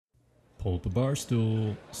Pull up a bar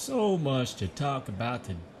stool. So much to talk about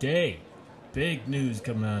today. Big news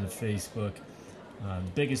coming out of Facebook.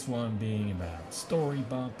 The biggest one being about story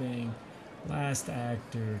bumping, last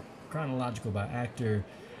actor, chronological by actor,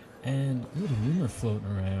 and a little rumor floating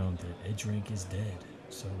around that Ed Drink is dead.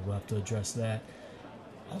 So we'll have to address that.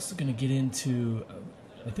 Also going to get into,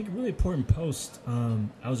 I think, a really important post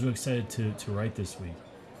I was really excited to write this week.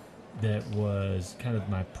 That was kind of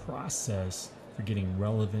my process for getting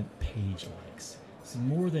relevant page likes. It's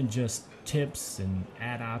more than just tips and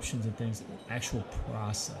ad options and things. Actual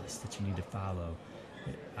process that you need to follow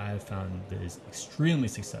that I have found that is extremely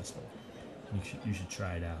successful. You should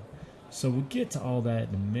try it out. So we'll get to all that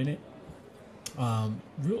in a minute.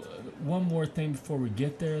 One more thing before we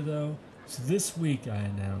get there, though. So this week I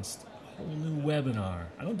announced a whole new webinar.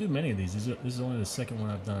 I don't do many of these. This is only the second one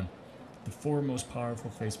I've done. The 4 most powerful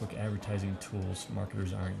Facebook advertising tools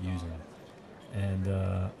marketers aren't using. And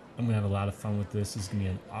I'm going to have a lot of fun with this. This is going to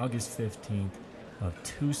be on August 15th of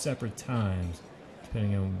 2 separate times,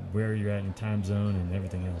 depending on where you're at in time zone and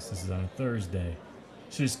everything else. This is on a Thursday.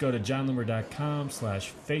 So just go to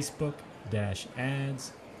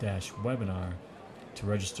johnlimber.com/Facebook-ads-webinar to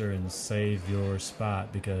register and save your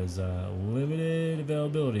spot because limited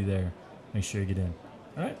availability there. Make sure you get in.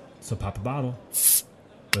 All right, so pop a bottle. Let's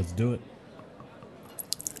do it.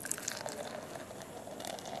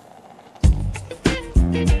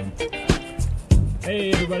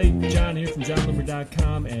 Hey everybody, John here from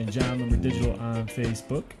johnlimber.com and John Limber Digital on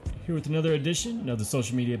Facebook. Here with another edition of the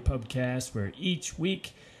Social Media PUBCAST, where each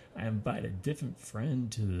week I invite a different friend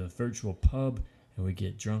to the virtual pub and we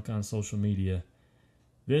get drunk on social media.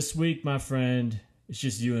 This week, my friend, it's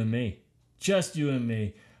just you and me. Just you and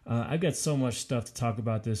me. I've got so much stuff to talk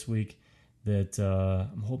about this week that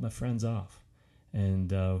I'm holding my friends off. And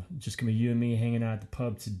just going to be you and me hanging out at the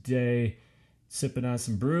pub today, sipping on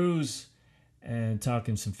some brews and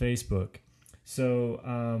talking some Facebook. So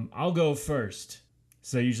I'll go first.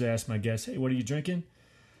 So I usually ask my guests, hey, what are you drinking?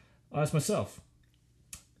 I'll ask myself.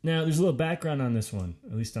 Now, there's a little background on this one,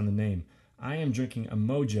 at least on the name. I am drinking a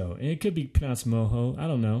Mojo, and it could be pronounced Mojo, I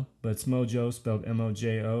don't know, but it's Mojo, spelled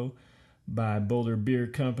M-O-J-O, by Boulder Beer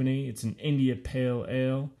Company. It's an India Pale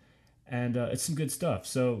Ale, and it's some good stuff.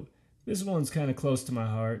 So this one's kind of close to my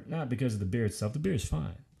heart, not because of the beer itself. The beer is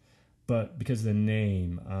fine, but because of the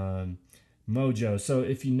name, Mojo. So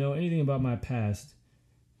if you know anything about my past,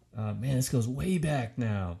 man, this goes way back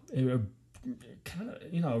now. Kind of,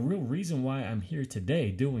 a real reason why I'm here today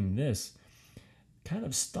doing this kind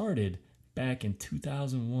of started back in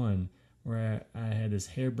 2001, where I had this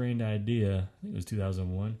harebrained idea. I think it was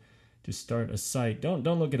 2001, to start a site. Don't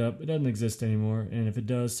look it up. It doesn't exist anymore. And if it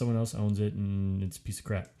does, someone else owns it, and it's a piece of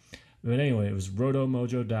crap. But anyway, it was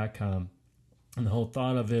rotomojo.com, and the whole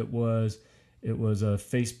thought of it was a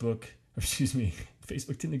Facebook.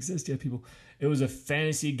 Facebook didn't exist yet, people. It was a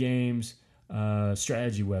fantasy games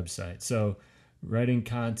strategy website. So writing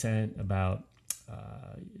content about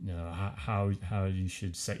how you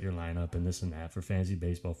should set your lineup and this and that for fantasy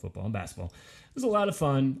baseball, football, and basketball. It was a lot of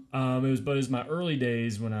fun. It was my early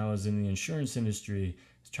days when I was in the insurance industry. I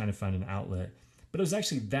was trying to find an outlet. But it was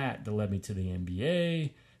actually that led me to the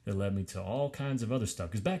NBA, that led me to all kinds of other stuff.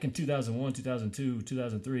 Because back in 2001, 2002,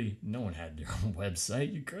 2003, no one had their own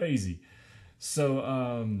website. You're crazy. So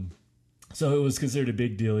it was considered a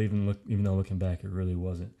big deal, even though looking back, it really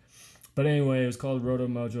wasn't. But anyway, it was called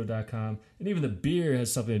rotomojo.com. And even the beer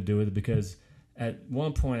has something to do with it, because at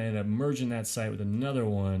one point I ended up merging that site with another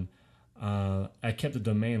one. I kept the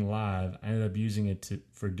domain live. I ended up using it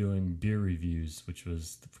for doing beer reviews, which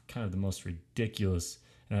was kind of the most ridiculous,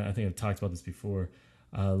 and I think I've talked about this before,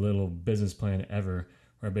 little business plan ever,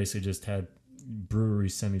 where I basically just had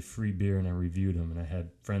breweries send me free beer and I reviewed them, and I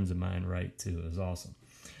had friends of mine write too. It was awesome.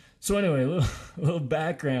 So anyway, a little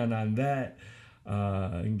background on that.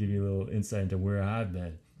 I can give you a little insight into where I've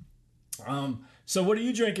been. So what are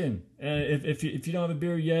you drinking? If you don't have a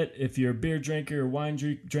beer yet, if you're a beer drinker or wine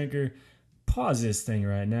drinker, pause this thing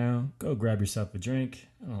right now. Go grab yourself a drink.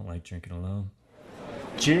 I don't like drinking alone.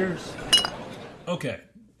 Cheers. Okay.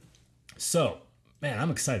 So, man,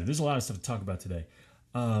 I'm excited. There's a lot of stuff to talk about today.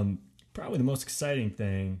 Probably the most exciting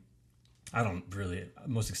thing, I don't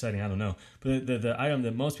know. But the item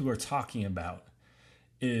that most people are talking about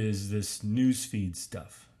is this newsfeed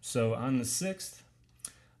stuff. So on the 6th, I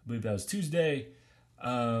believe that was Tuesday,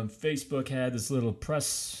 Facebook had this little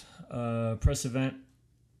press event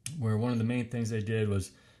where one of the main things they did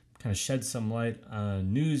was kind of shed some light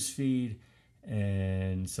on newsfeed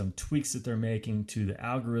and some tweaks that they're making to the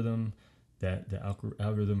algorithm, that the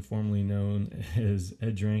algorithm formerly known as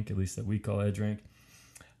EdDrink, at least that we call EdDrink.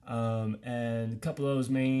 And a couple of those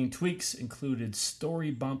main tweaks included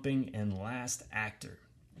story bumping and last actor.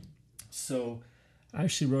 So I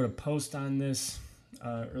actually wrote a post on this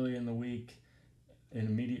earlier in the week in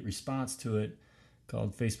immediate response to it,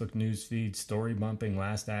 called Facebook Newsfeed Story Bumping,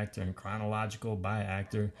 Last Actor, and Chronological by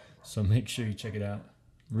Actor. So make sure you check it out.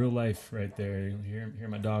 Real life right there. You'll hear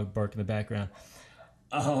my dog bark in the background.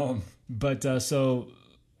 So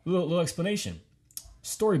little explanation.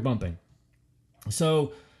 Story bumping.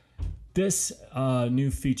 So this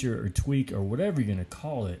new feature or tweak or whatever you're going to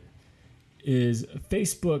call it is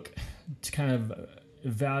Facebook kind of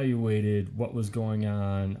evaluated what was going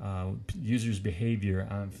on, users' behavior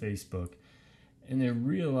on Facebook. And they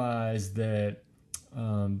realized that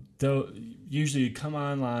though usually you come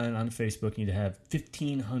online on Facebook, you need to have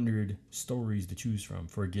 1,500 stories to choose from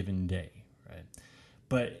for a given day, right?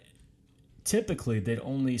 But typically they'd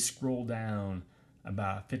only scroll down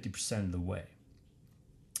about 50% of the way.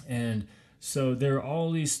 And so there are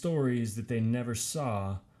all these stories that they never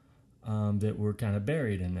saw that were kind of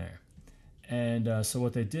buried in there. And so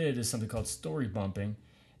what they did is something called story bumping.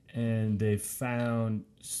 And they found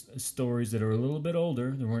stories that are a little bit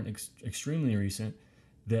older, that weren't extremely recent,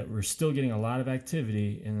 that were still getting a lot of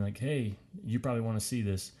activity, and like, hey, you probably want to see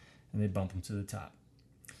this, and they bump them to the top.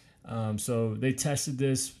 So they tested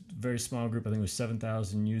this very small group. I think it was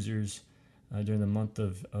 7,000 users during the month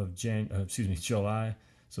of July.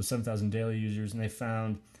 So 7,000 daily users, and they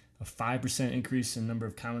found a 5% increase in number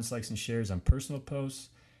of comments, likes, and shares on personal posts,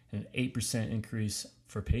 and an 8% increase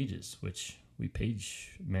for pages, which we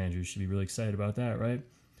page managers should be really excited about that, right?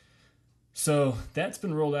 So that's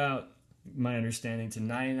been rolled out, my understanding, to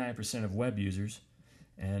 99% of web users,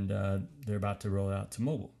 and they're about to roll it out to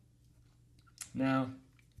mobile. Now,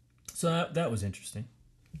 so that was interesting.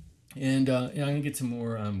 And I'm going to get to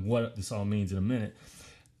more on what this all means in a minute.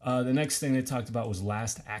 The next thing they talked about was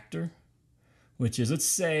last actor, which is, let's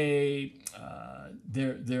say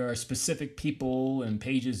there are specific people and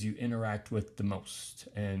pages you interact with the most,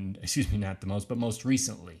 and not the most, but most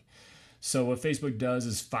recently. So what Facebook does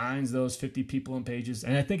is finds those 50 people and pages,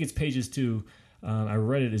 and I think it's pages too. I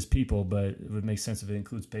read it as people, but it would make sense if it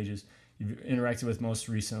includes pages you've interacted with most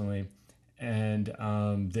recently, and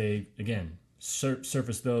they again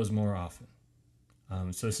surface those more often.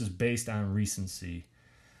 So this is based on recency.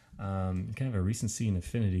 Kind of a recency and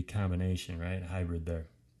affinity combination, right? Hybrid there.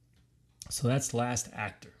 So that's last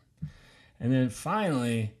actor. And then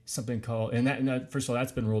finally, something called, and that first of all,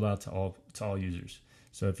 that's been rolled out to all users.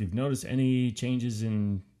 So if you've noticed any changes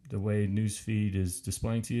in the way newsfeed is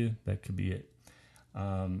displaying to you, that could be it.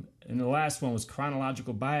 And the last one was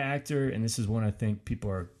chronological by actor, and this is one I think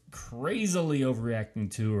people are crazily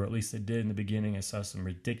overreacting to, or at least they did in the beginning. I saw some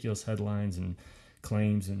ridiculous headlines and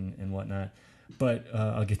claims and whatnot. But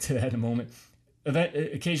I'll get to that in a moment.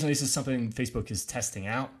 Occasionally, this is something Facebook is testing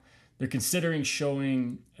out. They're considering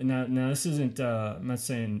showing, now this isn't, I'm not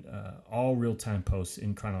saying all real-time posts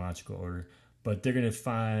in chronological order, but they're going to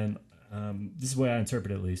find, this is the way I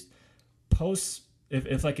interpret it at least, posts,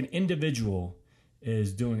 if like an individual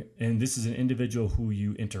is doing, and this is an individual who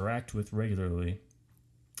you interact with regularly,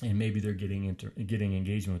 and maybe they're getting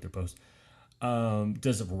engagement with their posts,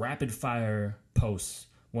 does a rapid-fire posts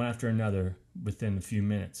one after another within a few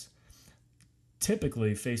minutes.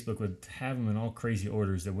 Typically, Facebook would have them in all crazy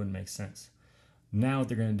orders that wouldn't make sense. Now what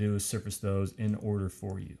they're going to do is surface those in order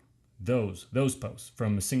for you. Those posts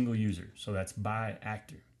from a single user. So that's by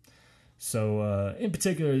actor. So in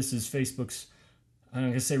particular, this is Facebook's, I'm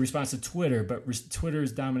going to say response to Twitter, but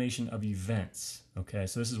Twitter's domination of events. Okay,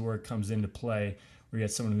 so this is where it comes into play, where you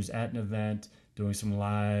got someone who's at an event doing some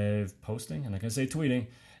live posting. I'm not going to say tweeting.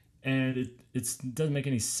 And it doesn't make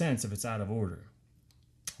any sense if it's out of order.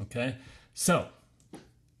 Okay? So,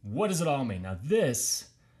 what does it all mean? Now, this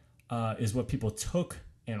is what people took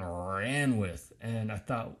and ran with. And I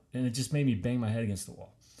thought, and it just made me bang my head against the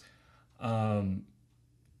wall.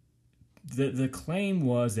 The claim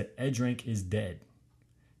was that EdgeRank is dead.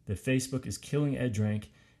 That Facebook is killing EdgeRank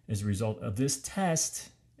as a result of this test.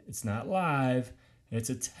 It's not live.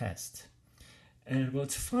 It's a test. And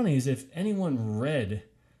what's funny is if anyone read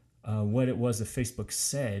what it was that Facebook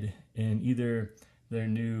said in either their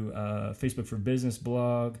new Facebook for Business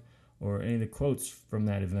blog or any of the quotes from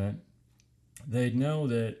that event, they'd know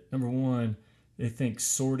that, number one, they think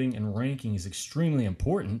sorting and ranking is extremely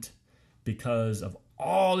important because of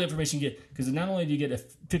all the information you get. Because not only do you get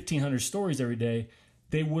 1,500 stories every day,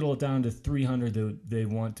 they whittle it down to 300 that they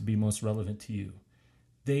want to be most relevant to you.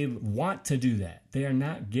 They want to do that. They are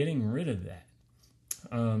not getting rid of that.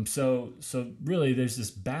 So really, there's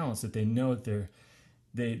this balance that they know that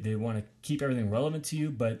they want to keep everything relevant to you,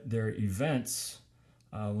 but their events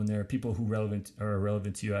when there are people who are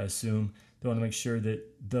relevant to you, I assume they want to make sure that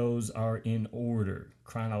those are in order,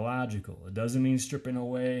 chronological. It doesn't mean stripping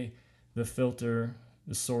away the filter,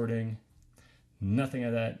 the sorting, nothing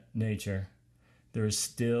of that nature. There is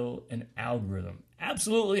still an algorithm,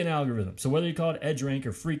 absolutely an algorithm. So whether you call it EdgeRank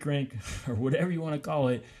or FreakRank or whatever you want to call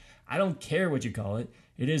it, I don't care what you call it.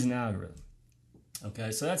 It is an algorithm.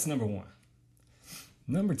 Okay, so that's number one.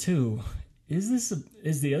 Number two, are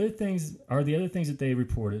the other things that they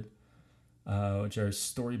reported, which are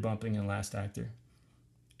story bumping and last actor,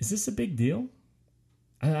 is this a big deal?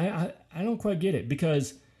 I don't quite get it,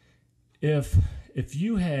 because if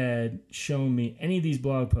you had shown me any of these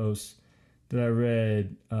blog posts that I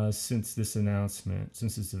read since this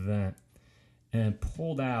event, and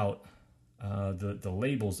pulled out the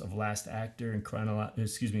labels of last actor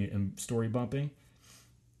and story bumping,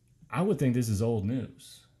 I would think this is old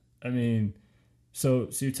news. I mean, so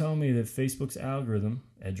you're telling me that Facebook's algorithm,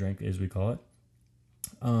 EdgeRank as we call it,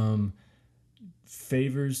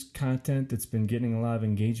 favors content that's been getting a lot of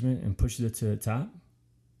engagement and pushes it to the top?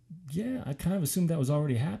 Yeah, I kind of assumed that was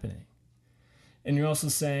already happening. And you're also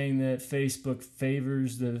saying that Facebook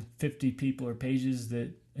favors the 50 people or pages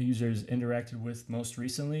that a user has interacted with most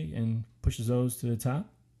recently and pushes those to the top?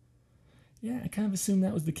 Yeah, I kind of assumed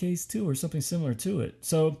that was the case too, or something similar to it.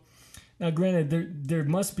 So now, granted, there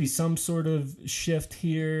must be some sort of shift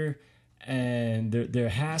here, and there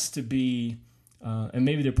has to be, and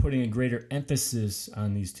maybe they're putting a greater emphasis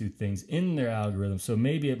on these two things in their algorithm. So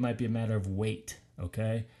maybe it might be a matter of weight,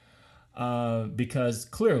 okay? Because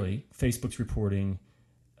clearly Facebook's reporting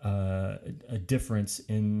a difference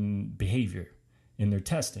in behavior in their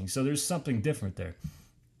testing. So there's something different there.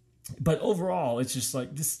 But overall, it's just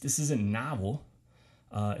like this isn't novel.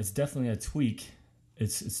 It's definitely a tweak.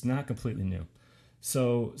 It's not completely new.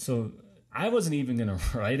 So I wasn't even going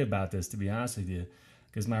to write about this, to be honest with you,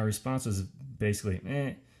 because my response was basically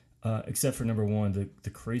except for number one, the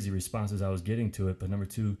crazy responses I was getting to it. But number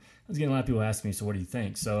two, I was getting a lot of people asking me, so what do you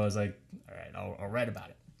think? So I was like, all right, I'll write about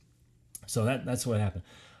it. So that's what happened.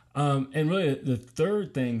 And really, the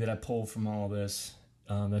third thing that I pulled from all of this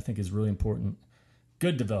that I think is really important,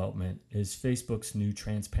 good development, is Facebook's new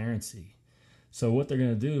transparency. So what they're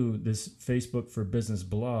going to do, this Facebook for Business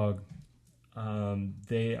blog,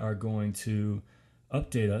 they are going to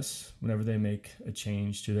update us whenever they make a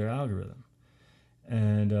change to their algorithm.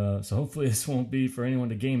 And so hopefully this won't be for anyone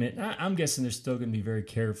to game it. I'm guessing they're still going to be very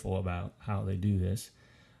careful about how they do this,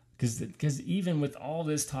 because even with all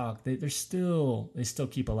this talk, they still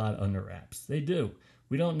keep a lot under wraps. They do.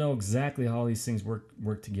 We don't know exactly how all these things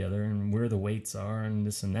work together and where the weights are and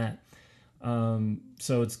this and that.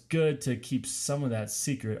 So it's good to keep some of that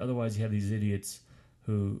secret. Otherwise, you have these idiots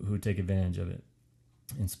who take advantage of it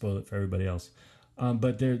and spoil it for everybody else.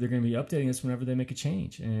 But they're going to be updating us whenever they make a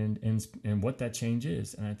change and what that change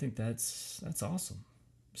is. And I think that's awesome.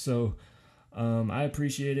 So I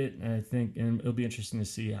appreciate it. And I think it'll be interesting to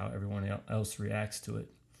see how everyone else reacts to it.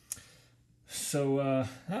 So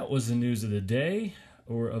that was the news of the day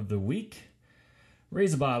or of the week.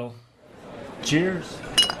 Raise a bottle. Cheers.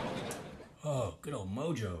 Oh, good old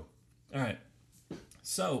mojo. All right.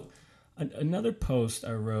 So another post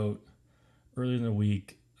I wrote earlier in the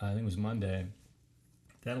week, I think it was Monday,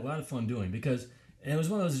 that I had a lot of fun doing, because it was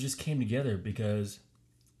one of those that just came together because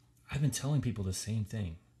I've been telling people the same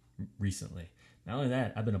thing recently. Not only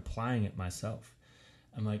that, I've been applying it myself.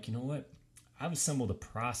 I'm like, you know what? I've assembled a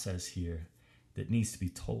process here that needs to be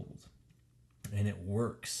told, and it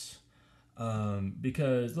works.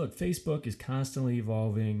 Because look, Facebook is constantly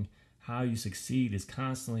evolving. How you succeed is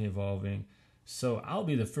constantly evolving. So I'll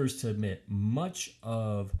be the first to admit, much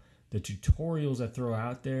of the tutorials I throw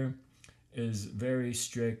out there is very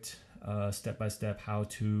strict, step-by-step how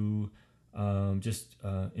to,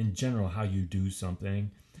 in general, how you do something,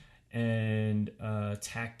 and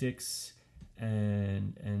tactics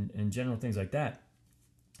and general things like that.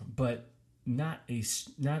 But not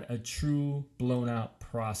a true blown-out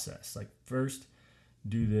process. Like, first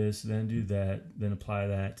do this, then do that, then apply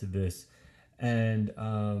that to this. And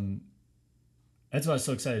that's why I was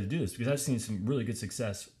so excited to do this, because I've seen some really good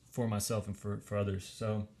success for myself and for others.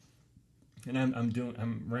 So, and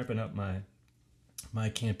I'm ramping up my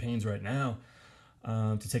campaigns right now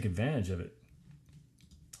to take advantage of it.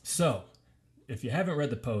 So, if you haven't read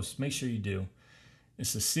the post, make sure you do.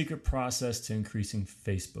 It's the secret process to increasing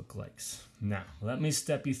Facebook likes. Now, let me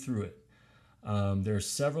step you through it. There are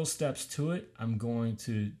several steps to it. I'm going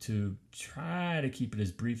to try to keep it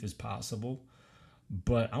as brief as possible,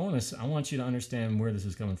 but I want you to understand where this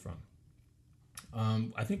is coming from.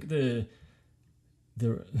 I think the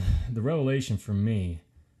revelation for me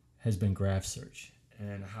has been graph search,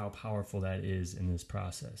 and how powerful that is in this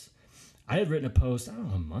process. I had written a post, I don't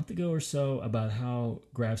know, a month ago or so about how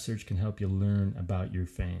graph search can help you learn about your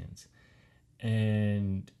fans.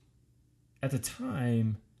 And at the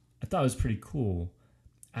time, I thought it was pretty cool.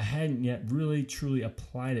 I hadn't yet really truly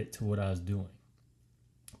applied it to what I was doing.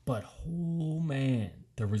 But oh man,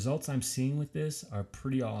 the results I'm seeing with this are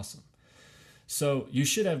pretty awesome. So you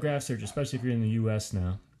should have graph search, especially if you're in the US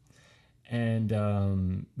now. And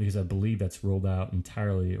because I believe that's rolled out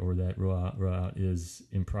entirely, or that rollout is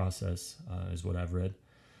in process, is what I've read.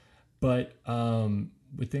 But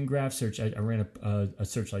within graph search, I ran a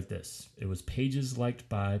search like this. It was pages liked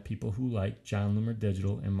by people who like John Limmer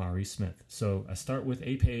Digital and Mari Smith. So I start with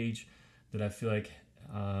a page that I feel like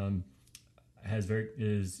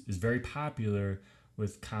is very popular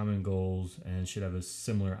with common goals and should have a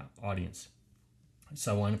similar audience.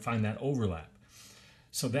 So I want to find that overlap.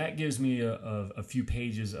 So that gives me a few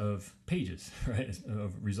pages, right,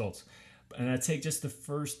 of results. And I take just the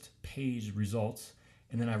first page results,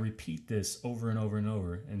 and then I repeat this over and over and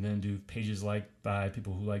over, and then do pages liked by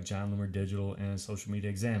people who like John Limmer Digital and Social Media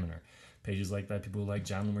Examiner, pages liked by people who like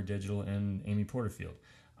John Limmer Digital and Amy Porterfield,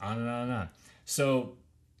 on and on and on. So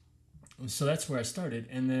that's where I started.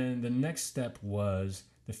 And then the next step was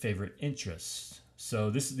the favorite interests. So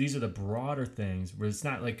these are the broader things where it's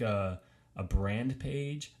not like a brand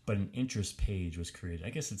page, but an interest page was created. I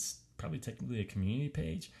guess it's probably technically a community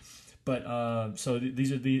page. But so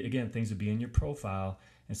these are things that be in your profile,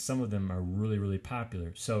 and some of them are really, really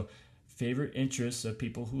popular. So favorite interests of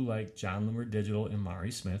people who like John Limmer Digital and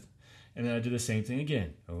Mari Smith. And then I do the same thing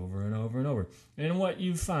again, over and over and over. And what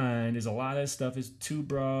you find is a lot of stuff is too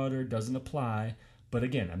broad or doesn't apply. But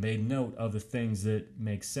again, I made note of the things that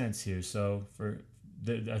make sense here. So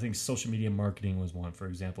I think social media marketing was one, for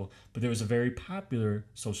example. But there was a very popular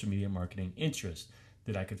social media marketing interest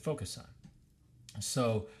that I could focus on.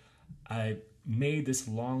 So I made this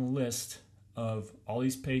long list of all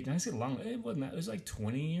these pages. I say long, it wasn't that. It was like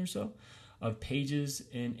 20 or so of pages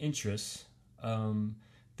and interests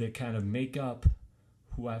that kind of make up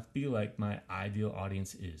who I feel like my ideal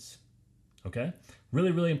audience is. Okay? Really,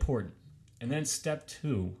 really important. And then step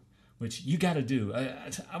 2, which you got to do.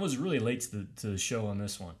 I was really late to the show on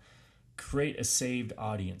this one. Create a saved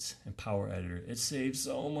audience in Power Editor. It saves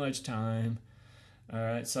so much time. All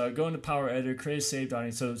right, so go into Power Editor, create a saved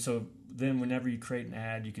audience. So then whenever you create an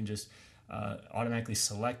ad, you can just automatically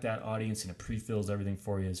select that audience, and it pre-fills everything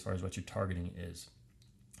for you as far as what your targeting is.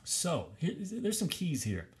 So there's some keys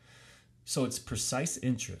here. So it's precise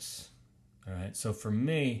interests. All right, so for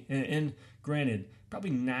me, and granted, probably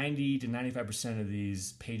 90 to 95% of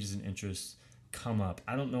these pages and interests come up.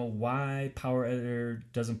 I don't know why Power Editor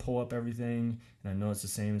doesn't pull up everything, and I know it's the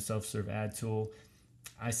same self-serve ad tool.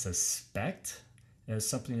 I suspect it has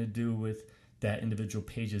something to do with that individual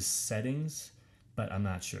page's settings, but I'm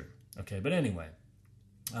not sure. Okay, but anyway,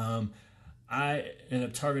 I end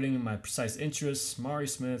up targeting my precise interests: Mari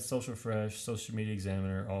Smith, Social Fresh, Social Media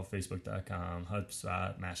Examiner, allfacebook.com,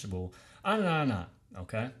 HubSpot, Mashable, on and on and on.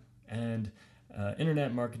 Okay, and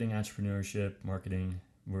internet marketing, entrepreneurship, marketing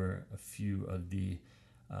were a few of the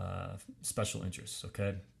special interests.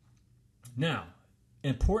 Okay, now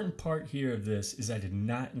important part here of this is I did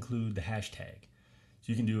not include the hashtag. So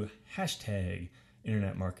you can do hashtag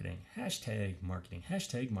internet marketing, hashtag marketing,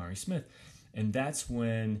 hashtag Mari Smith, and that's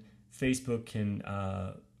when Facebook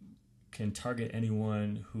can target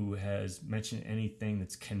anyone who has mentioned anything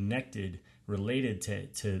that's connected, related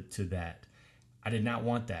to that. I did not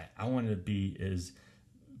want that. I wanted to be as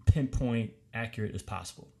pinpoint accurate as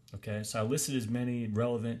possible. Okay, so I listed as many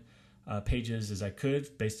relevant pages as I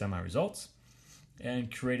could based on my results,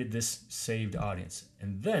 and created this saved audience.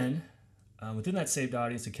 And then within that saved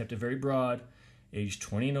audience, I kept it very broad, age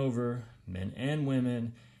 20 and over, men and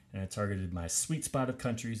women. And I targeted my sweet spot of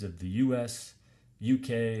countries of the US,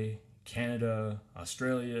 UK, Canada,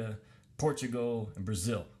 Australia, Portugal, and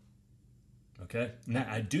Brazil. Okay? Now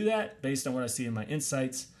I do that based on what I see in my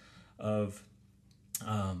insights of,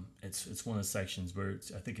 it's one of the sections where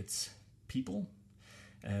I think it's people,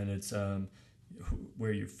 and it's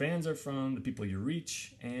where your fans are from, the people you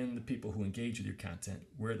reach, and the people who engage with your content,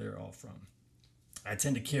 where they're all from. I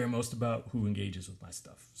tend to care most about who engages with my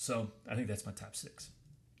stuff. So I think that's my top 6.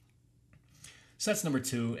 So that's number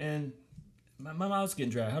 2, and my mouth's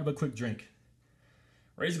getting dry. How about a quick drink?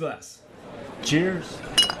 Raise a glass. Cheers.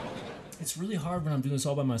 It's really hard when I'm doing this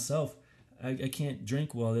all by myself. I can't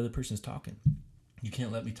drink while the other person's talking. You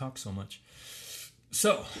can't let me talk so much.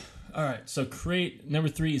 So, all right. So number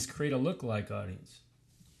 3 is create a lookalike audience.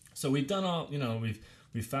 So we've done all,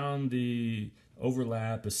 we've found the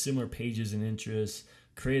overlap of similar pages and interests.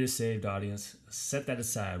 create a saved audience, set that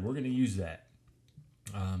aside. We're going to use that.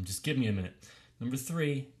 Just give me a minute. Number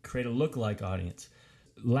 3, create a lookalike audience.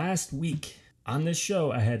 Last week on this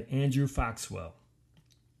show, I had Andrew Foxwell,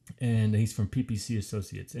 and he's from PPC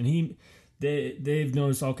Associates. And they've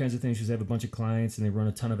noticed all kinds of things because they have a bunch of clients and they run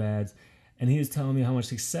a ton of ads. And he was telling me how much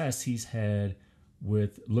success he's had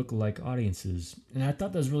with lookalike audiences. And I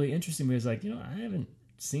thought that was really interesting because, like, I haven't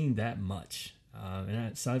seen that much.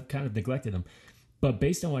 So I've kind of neglected him. But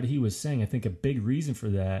based on what he was saying, I think a big reason for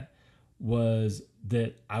that was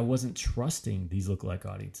that I wasn't trusting these lookalike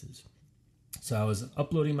audiences. So I was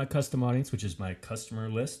uploading my custom audience, which is my customer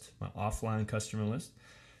list, my offline customer list.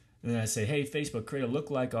 And then I say, hey, Facebook, create a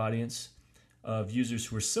lookalike audience of users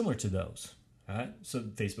who are similar to those. All right? So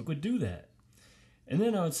Facebook would do that. And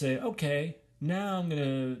then I would say, okay, now I'm going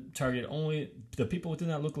to target only the people within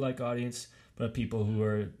that lookalike audience, but people who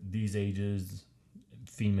are these ages,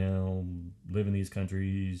 female, live in these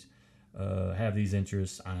countries, have these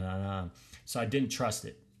interests, on and on and on. So I didn't trust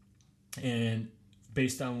it. And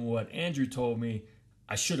based on what Andrew told me,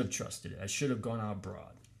 I should have trusted it. I should have gone out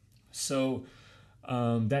broad. So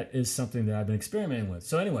that is something that I've been experimenting with.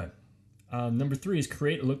 So anyway, number 3 is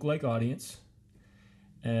create a lookalike audience.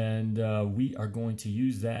 And we are going to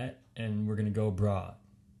use that, and we're going to go broad.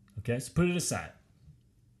 Okay, so put it aside.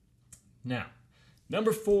 Now,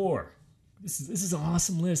 number 4. This is an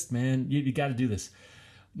awesome list, man. You got to do this.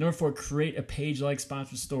 Number 4, create a page-like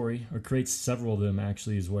sponsored story, or create several of them,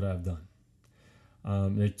 actually, is what I've done.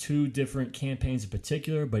 There are 2 different campaigns in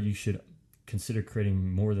particular, but you should consider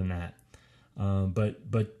creating more than that. But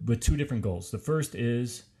with 2 different goals. The first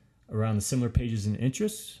is around the similar pages and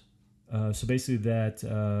interests. So basically that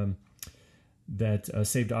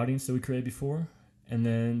saved audience that we created before, and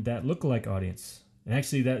then that lookalike audience. And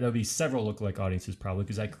actually there'll be several lookalike audiences probably,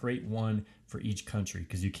 because I create one for each country,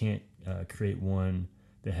 because you can't create one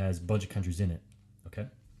that has a bunch of countries in it. Okay.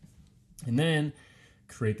 And then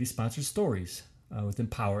create these sponsored stories within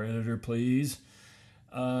Power Editor, please.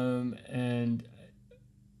 And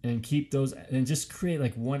keep those, and just create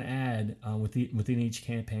like one ad within each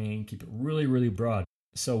campaign. Keep it really, really broad.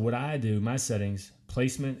 So what I do, my settings,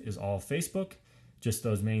 placement is all Facebook, just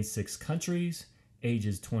those main 6 countries,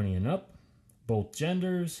 ages 20 and up, both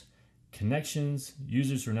genders, connections,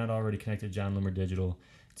 users who are not already connected to John Limmer Digital.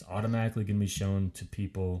 It's automatically going to be shown to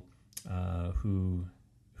people who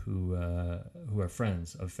are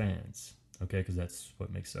friends of fans, okay? Because that's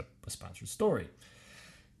what makes up a sponsored story.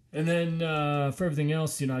 And then for everything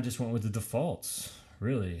else, I just went with the defaults,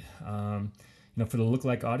 really. For the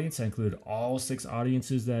lookalike audience, I included all 6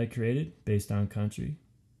 audiences that I created based on country.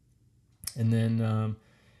 And then,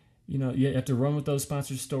 you have to run with those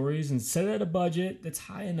sponsored stories and set it at a budget that's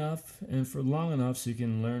high enough and for long enough so you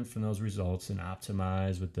can learn from those results and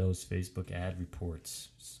optimize with those Facebook ad reports.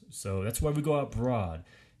 So that's why we go out broad.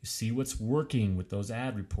 You see what's working with those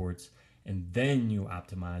ad reports, and then you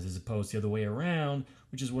optimize, as opposed to the other way around,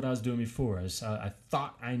 which is what I was doing before. I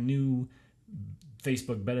thought I knew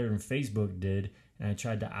Facebook better than Facebook did, and I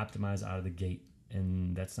tried to optimize out of the gate,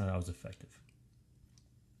 and that's not always effective.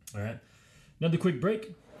 All right, another quick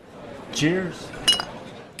break. Cheers.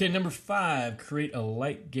 Okay, number 5, create a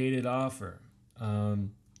light gated offer. The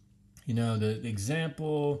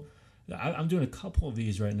example, I'm doing a couple of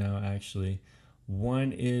these right now, actually.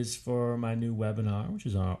 One is for my new webinar, which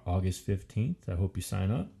is on August 15th. I hope you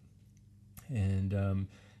sign up. And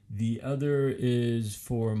the other is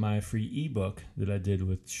for my free ebook that I did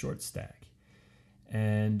with ShortStack.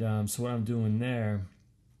 And so what I'm doing there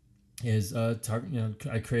is I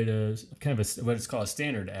create a kind of what it's called a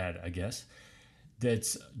standard ad, I guess,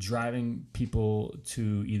 that's driving people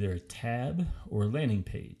to either a tab or a landing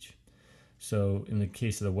page. So in the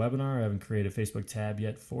case of the webinar, I haven't created a Facebook tab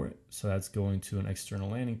yet for it. So that's going to an external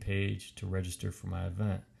landing page to register for my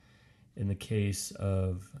event. In the case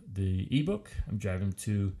of the ebook, I'm driving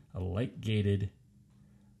to a light-gated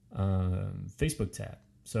Facebook tab.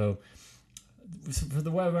 So for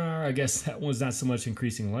the webinar, I guess that one's not so much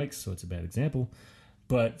increasing likes, so it's a bad example.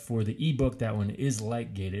 But for the ebook, that one is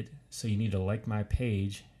light-gated. So you need to like my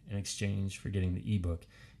page in exchange for getting the ebook.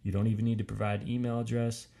 You don't even need to provide email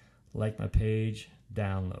address. Like my page,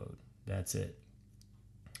 download. That's it.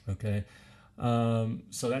 Okay.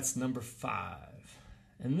 So that's number 5.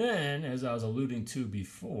 And then, as I was alluding to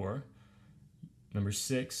before, number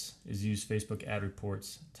 6 is use Facebook ad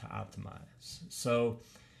reports to optimize. So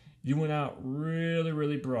you went out really,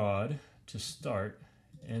 really broad to start.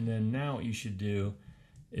 And then now what you should do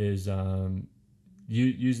is you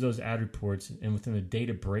use those ad reports, and within the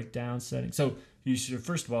data breakdown setting. So you should,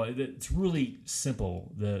 first of all, it's really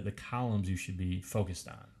simple, the columns you should be focused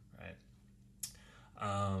on,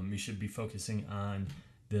 You should be focusing on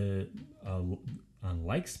the on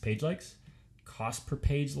likes, page likes, cost per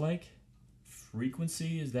page like,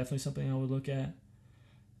 frequency is definitely something I would look at,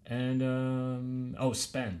 and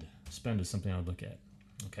spend is something I would look at.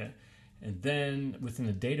 Okay, and then within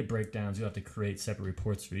the data breakdowns, you'll have to create separate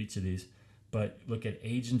reports for each of these, but look at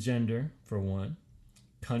age and gender for one,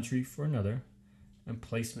 country for another, and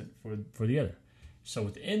placement for the other. So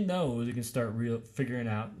within those, you can start figuring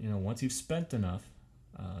out, once you've spent enough,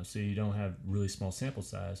 so you don't have really small sample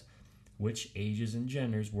size, which ages and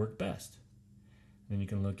genders work best. Then you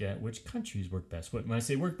can look at which countries work best. When I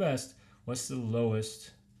say work best, what's the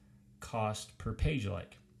lowest cost per page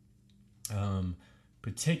like?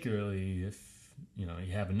 Particularly if you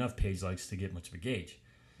have enough page likes to get much of a gauge.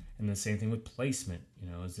 And the same thing with placement.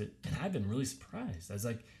 And I've been really surprised.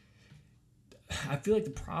 I feel like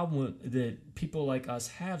the problem that people like us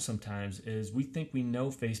have sometimes is we think we know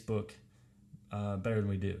Facebook better than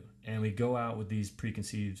we do. And we go out with these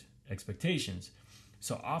preconceived expectations.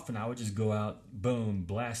 So often I would just go out, boom,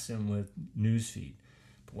 blast them with newsfeed.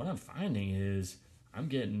 But what I'm finding is I'm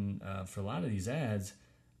getting, for a lot of these ads,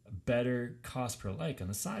 better cost per like on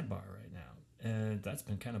the sidebar right now. And that's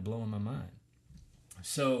been kind of blowing my mind.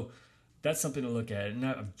 So that's something to look at. And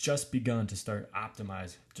I've just begun to start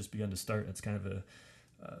optimize. That's kind of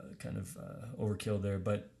overkill there,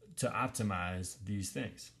 but to optimize these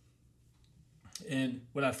things. And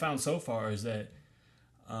what I found so far is that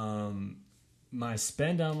my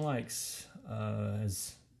spend on likes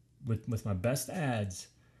is with my best ads,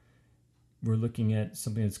 we're looking at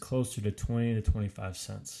something that's closer to 20 to 25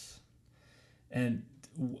 cents. And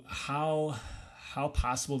how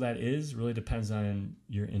possible that is really depends on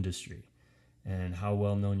your industry and how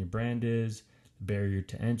well known your brand is, barrier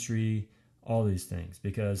to entry, all these things.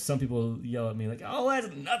 Because some people yell at me like, oh, that's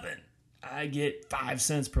nothing. I get 5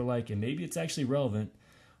 cents per like, and maybe it's actually relevant,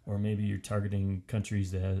 or maybe you're targeting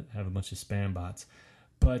countries that have a bunch of spam bots.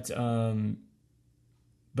 But other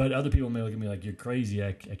people may look at me like, you're crazy.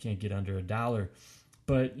 I can't get under $1.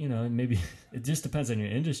 But, maybe it just depends on your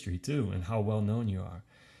industry too and how well known you are.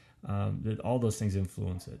 All those things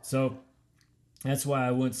influence it. So that's why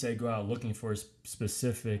I wouldn't say go out looking for a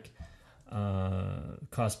specific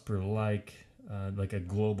cost per like a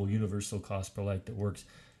global universal cost per like that works,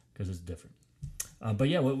 because it's different. But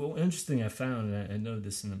yeah, what interesting I found, and I noted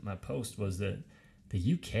this in my post, was that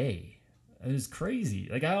the UK is crazy.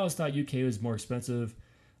 Like I always thought UK was more expensive,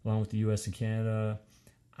 along with the US and Canada.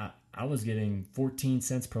 I was getting 14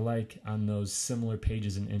 cents per like on those similar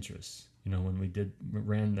pages and interests. When we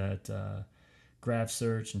ran that graph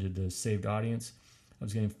search and did the saved audience, I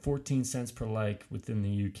was getting 14 cents per like within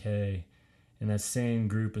the UK, and that same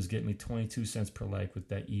group was getting me 22 cents per like with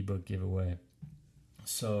that ebook giveaway.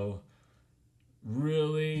 So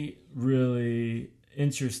really, really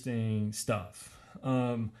interesting stuff.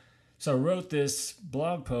 So I wrote this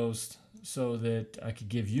blog post so that I could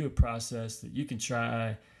give you a process that you can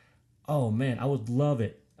try. Oh man, I would love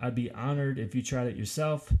it. I'd be honored if you tried it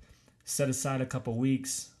yourself. Set aside a couple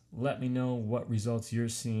weeks. Let me know what results you're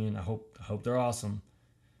seeing. I hope they're awesome.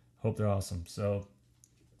 So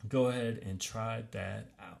go ahead and try that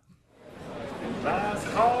out. Last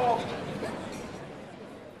call.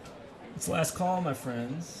 It's last call, my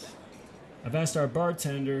friends. I've asked our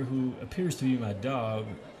bartender, who appears to be my dog,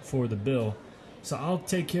 for the bill. So I'll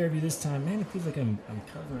take care of you this time. Man, it feels like I'm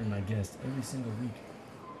covering my guests every single week.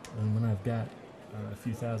 And when I've got a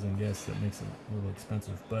few thousand guests, that makes it a little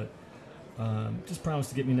expensive. But just promise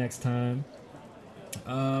to get me next time.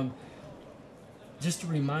 Just a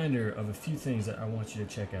reminder of a few things that I want you to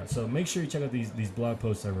check out. So make sure you check out these blog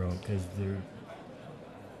posts I wrote, because they're,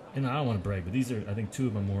 and I don't want to brag, but these are, I think, two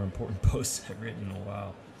of my more important posts I've written in a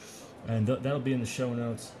while. And that'll be in the show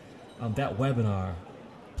notes. That webinar,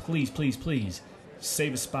 please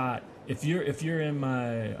save a spot. If you're in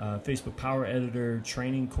my Facebook Power Editor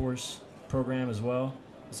training course program as well,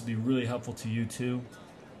 this will be really helpful to you too.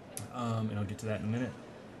 And I'll get to that in a minute.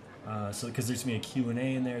 So because there's going to be a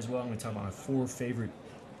Q&A in there as well. I'm going to talk about my 4 favorite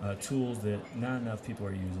tools that not enough people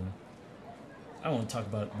are using. I don't want to talk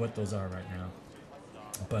about what those are right now.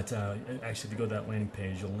 But actually, if you go to that landing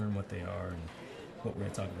page, you'll learn what they are and what we're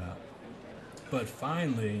going to talk about. But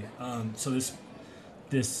finally, so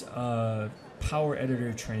this Power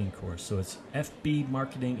Editor training course. So it's FB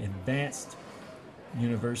Marketing Advanced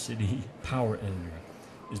University Power Editor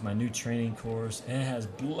is my new training course. It has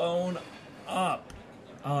blown up.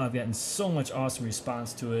 Oh, I've gotten so much awesome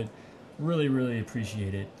response to it. Really, really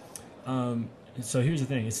appreciate it. And so here's the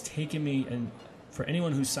thing. It's taken me, and for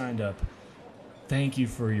anyone who signed up, thank you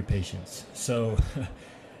for your patience. So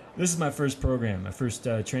this is my first program, my first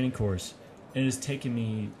training course. it has taken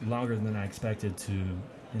me longer than I expected to,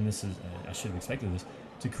 and this is, I should have expected this,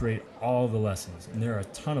 to create all the lessons. And there are a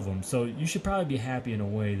ton of them. So you should probably be happy in a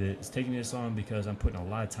way that it's taking me this long because I'm putting a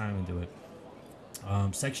lot of time into it.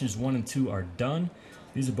 Sections 1 and 2 are done.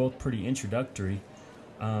 These are both pretty introductory.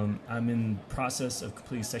 I'm in the process of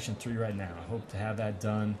completing section 3 right now. I hope to have that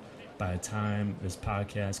done by the time this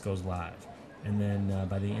podcast goes live. And then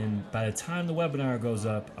by the time the webinar goes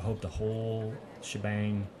up, I hope the whole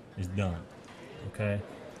shebang is done. Okay?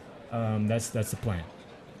 That's the plan.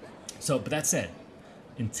 So, but that said,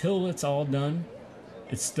 until it's all done,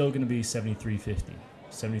 it's still going to be $73.50,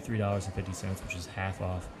 $73.50, which is half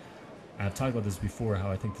off. I've talked about this before,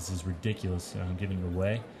 how I think this is ridiculous and I'm giving it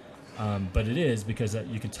away. But it is, because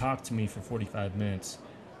you can talk to me for 45 minutes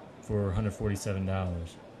for $147,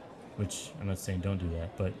 which I'm not saying don't do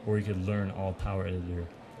that, or you could learn all Power Editor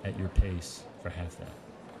at your pace for half that.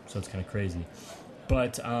 So it's kind of crazy.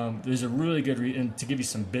 But there's a really good reason to give you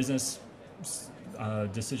some business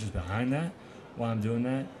decisions behind that while I'm doing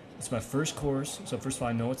that. It's my first course, so first of all,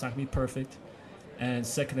 I know it's not going to be perfect. And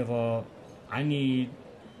second of all, I need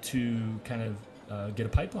to kind of get a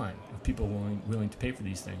pipeline of people willing to pay for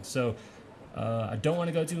these things. So I don't want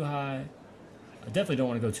to go too high. I definitely don't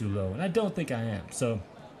want to go too low, and I don't think I am. So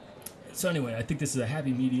anyway, I think this is a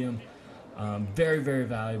happy medium. Very, very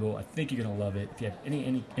valuable. I think you're going to love it. If you have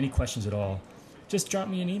any questions at all, just drop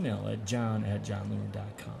me an email at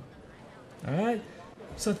john@johnloomer.com. All right?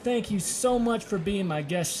 So thank you so much for being my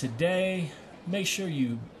guest today. Make sure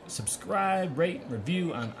you subscribe, rate,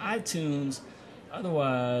 review on iTunes.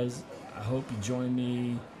 Otherwise, I hope you join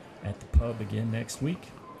me at the pub again next week.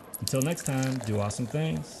 Until next time, do awesome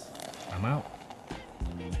things. I'm out.